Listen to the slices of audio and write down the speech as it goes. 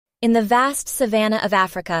In the vast savanna of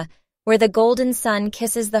Africa, where the golden sun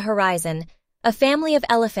kisses the horizon, a family of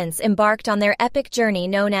elephants embarked on their epic journey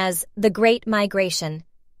known as the Great Migration.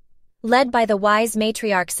 Led by the wise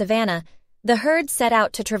matriarch Savannah, the herd set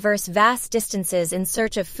out to traverse vast distances in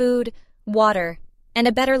search of food, water, and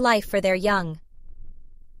a better life for their young.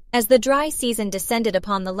 As the dry season descended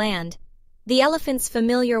upon the land, the elephants'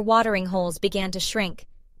 familiar watering holes began to shrink,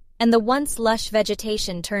 and the once lush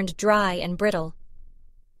vegetation turned dry and brittle.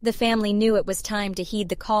 The family knew it was time to heed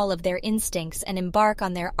the call of their instincts and embark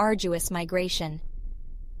on their arduous migration.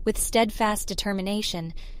 With steadfast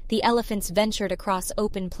determination, the elephants ventured across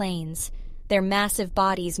open plains, their massive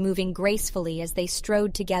bodies moving gracefully as they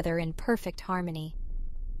strode together in perfect harmony.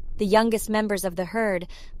 The youngest members of the herd,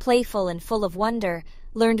 playful and full of wonder,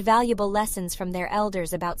 learned valuable lessons from their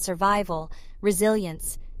elders about survival,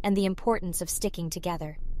 resilience, and the importance of sticking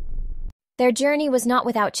together. Their journey was not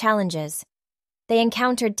without challenges. They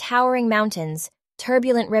encountered towering mountains,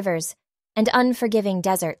 turbulent rivers, and unforgiving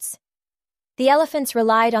deserts. The elephants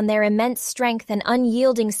relied on their immense strength and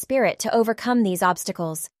unyielding spirit to overcome these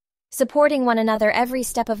obstacles, supporting one another every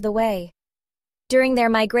step of the way. During their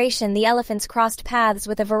migration, the elephants crossed paths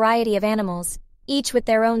with a variety of animals, each with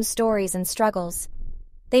their own stories and struggles.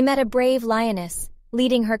 They met a brave lioness,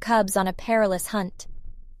 leading her cubs on a perilous hunt.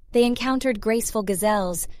 They encountered graceful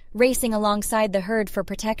gazelles, racing alongside the herd for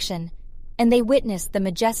protection, and they witnessed the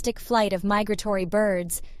majestic flight of migratory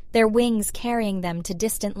birds, their wings carrying them to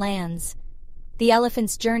distant lands. The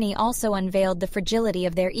elephants' journey also unveiled the fragility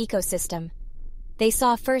of their ecosystem. They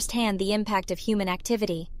saw firsthand the impact of human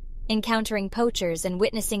activity, encountering poachers and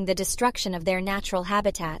witnessing the destruction of their natural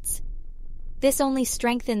habitats. This only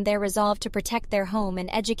strengthened their resolve to protect their home and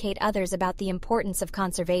educate others about the importance of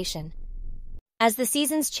conservation. As the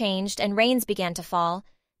seasons changed and rains began to fall,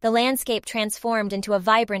 the landscape transformed into a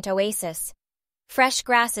vibrant oasis. Fresh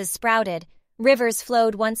grasses sprouted, rivers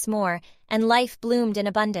flowed once more, and life bloomed in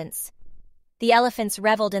abundance. The elephants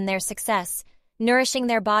reveled in their success, nourishing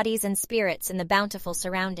their bodies and spirits in the bountiful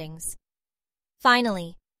surroundings.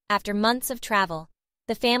 Finally, after months of travel,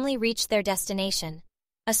 the family reached their destination,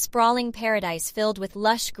 a sprawling paradise filled with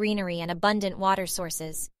lush greenery and abundant water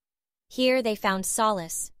sources. Here they found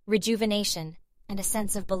solace, rejuvenation, and a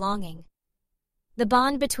sense of belonging. The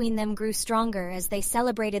bond between them grew stronger as they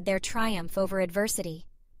celebrated their triumph over adversity.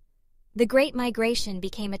 The Great Migration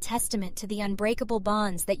became a testament to the unbreakable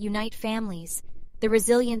bonds that unite families, the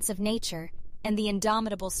resilience of nature, and the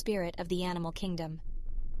indomitable spirit of the animal kingdom.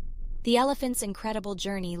 The elephants' incredible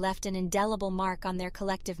journey left an indelible mark on their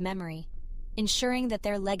collective memory, ensuring that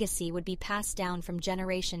their legacy would be passed down from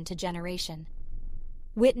generation to generation.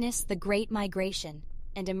 Witness the Great Migration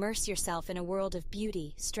and immerse yourself in a world of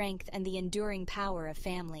beauty, strength, and the enduring power of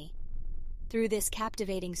family. Through this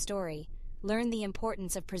captivating story, learn the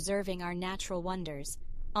importance of preserving our natural wonders,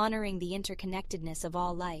 honoring the interconnectedness of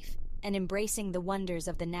all life, and embracing the wonders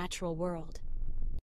of the natural world.